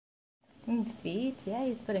feet? Yeah,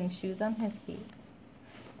 he's putting shoes on his feet.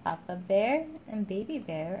 Papa Bear and Baby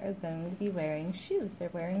Bear are going to be wearing shoes. They're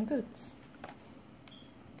wearing boots.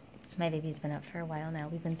 My baby's been up for a while now.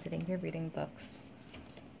 We've been sitting here reading books.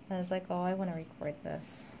 I was like, oh, I want to record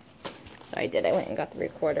this. So I did. I went and got the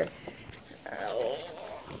recorder. Oh.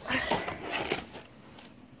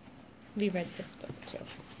 We read this book too.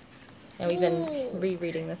 And we've been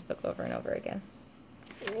rereading this book over and over again.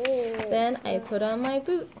 Then I put on my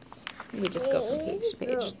boots. We just go from page to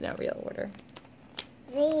page. There's no real order.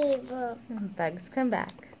 Bugs come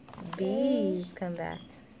back. Bees come back.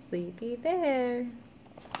 Sleepy Bear.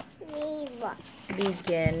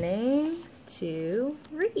 Beginning to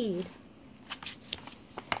read.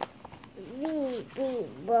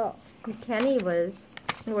 Kenny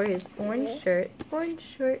wore his orange shirt. Orange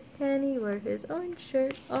shirt. Kenny wore his orange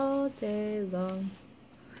shirt all day long.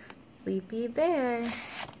 Sleepy Bear.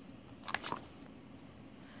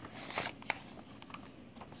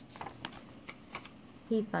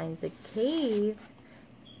 He finds a cave.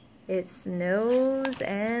 It snows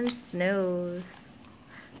and snows.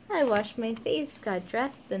 I washed my face, got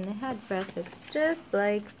dressed, and had breakfast just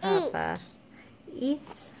like Papa. Eat.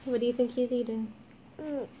 What do you think he's eating?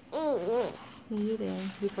 Eating.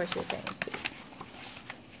 Before she was saying soup.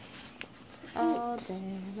 All day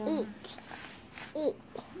long.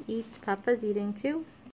 Eat. Papa's eating too.